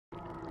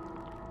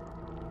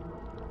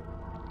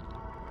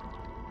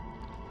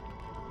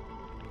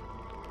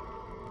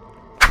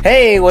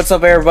Hey, what's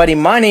up everybody?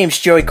 My name's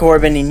Joey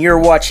Corbin and you're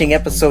watching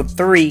episode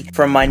 3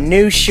 from my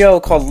new show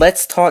called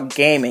Let's Talk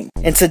Gaming.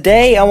 And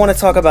today I want to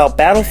talk about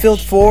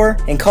Battlefield 4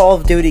 and Call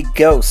of Duty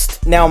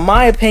Ghost. Now in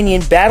my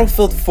opinion,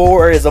 Battlefield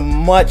 4 is a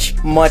much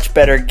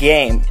better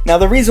game. Now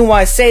the reason why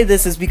I say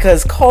this is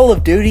because Call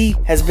of Duty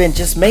has been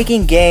just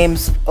making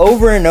games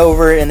over and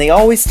over and they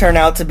always turn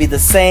out to be the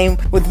same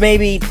with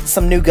maybe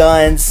some new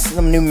guns,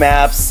 some new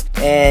maps,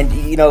 and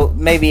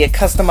maybe a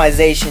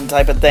customization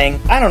type of thing.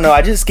 I don't know,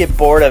 I just get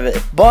bored of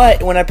it.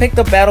 But when I picked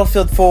up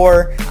Battlefield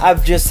 4,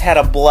 I've just had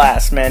a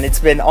blast, man. It's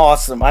been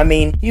awesome. I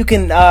mean, you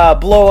can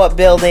blow up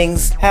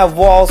buildings, have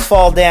walls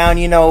fall down,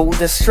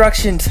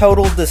 destruction,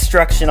 total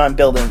destruction on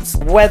buildings.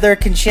 Weather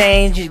can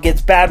change, it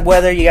gets bad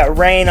weather, you got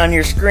rain on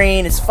your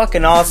screen, it's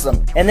fucking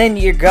awesome. And then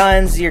your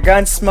guns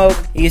smoke,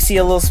 you see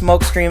a little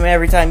smoke stream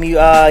every time you,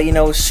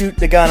 shoot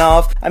the gun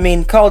off. I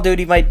mean, Call of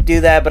Duty might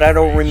do that, but I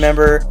don't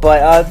remember.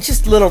 But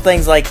just little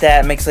things like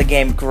that makes the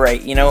game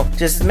great,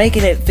 just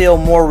making it feel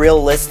more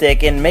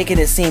realistic and making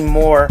it seem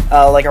more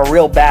like a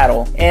real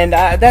battle. And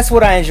that's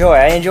what I enjoy.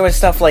 I enjoy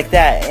stuff like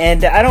that.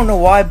 And I don't know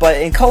why, but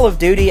in Call of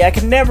Duty, I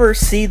can never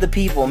see the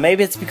people.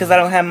 Maybe it's because I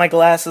don't have my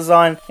glasses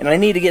on and I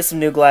need to get some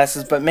new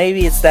glasses, but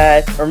maybe it's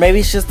that, or maybe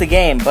it's just the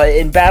game. But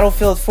in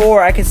Battlefield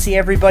 4, I can see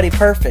everybody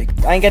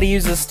perfect. I ain't gotta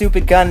use a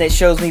stupid gun that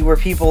shows me where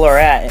people are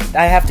at.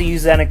 I have to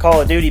use that in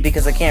Call of Duty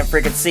because I can't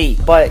freaking see.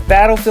 But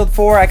Battlefield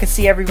 4, I can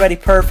see everybody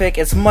perfect.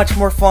 It's much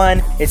more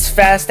fun. It's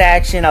fast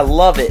action. I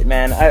love it,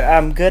 man.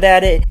 I'm good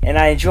at it and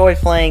I enjoy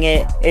playing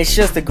it. It's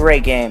just a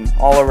great game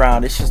all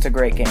around. It's just a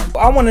great game.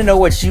 I want to know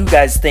what you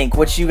guys think.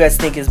 What you guys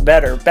think is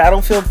better,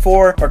 Battlefield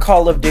 4 or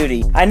Call of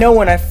Duty? I know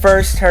when I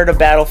first heard of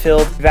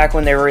Battlefield, back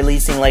when they were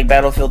releasing like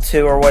Battlefield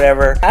 2 or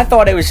whatever, I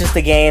thought it was just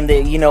a game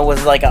that,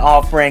 was like an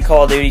off-brand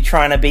Call of Duty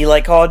trying to be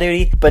like Call of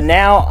Duty. But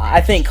now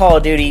I think Call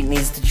of Duty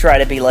needs to try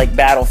to be like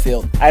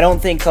Battlefield. I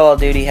don't think Call of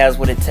Duty has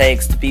what it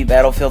takes to be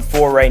Battlefield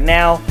 4 right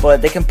now,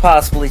 but they can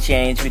possibly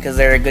change because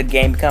they're a good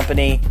game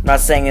company. I'm not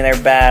saying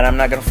they're bad. I'm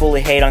not going to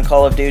fully hate on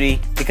Call of Duty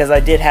because I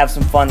did have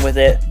some fun with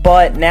it,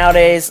 but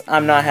nowadays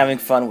I'm not having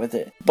fun with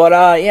it.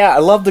 But yeah, I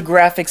love the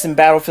graphics in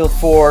Battlefield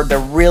 4. They're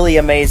really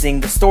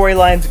amazing. The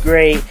storyline's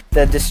great.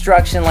 The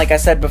destruction, like I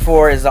said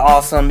before, is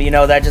awesome.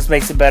 That just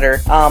makes it better.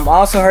 I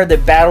also heard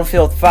that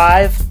Battlefield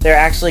 5, they're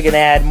actually going to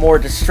add more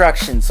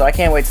destruction, so I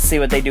can't wait to see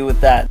what they do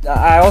with that.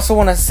 I also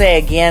want to say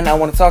again, I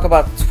want to talk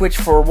about Twitch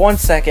for 1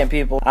 second,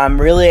 people.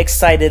 I'm really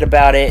excited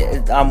about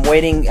it. I'm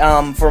waiting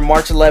for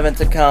March 11th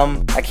to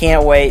come. I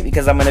can't wait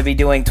because I'm going to be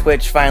doing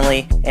Twitch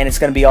finally, and it's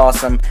going to be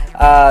awesome.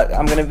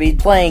 I'm going to be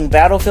playing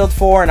Battlefield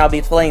 4 and I'll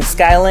be playing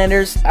Skylanders.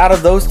 Out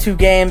of those two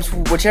games,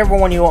 whichever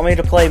one you want me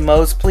to play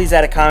most, please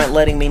add a comment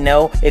letting me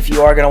know if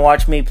you are going to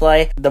watch me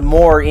play. The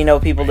more,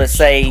 people that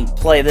say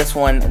play this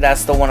one,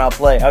 that's the one I'll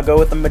play. I'll go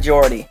with the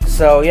majority.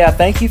 So yeah,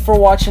 thank you for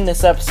watching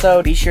this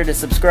episode. Be sure to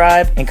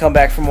subscribe and come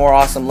back for more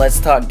awesome Let's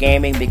Talk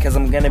Gaming because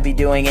I'm going to be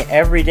doing it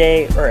every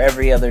day or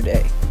every other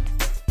day.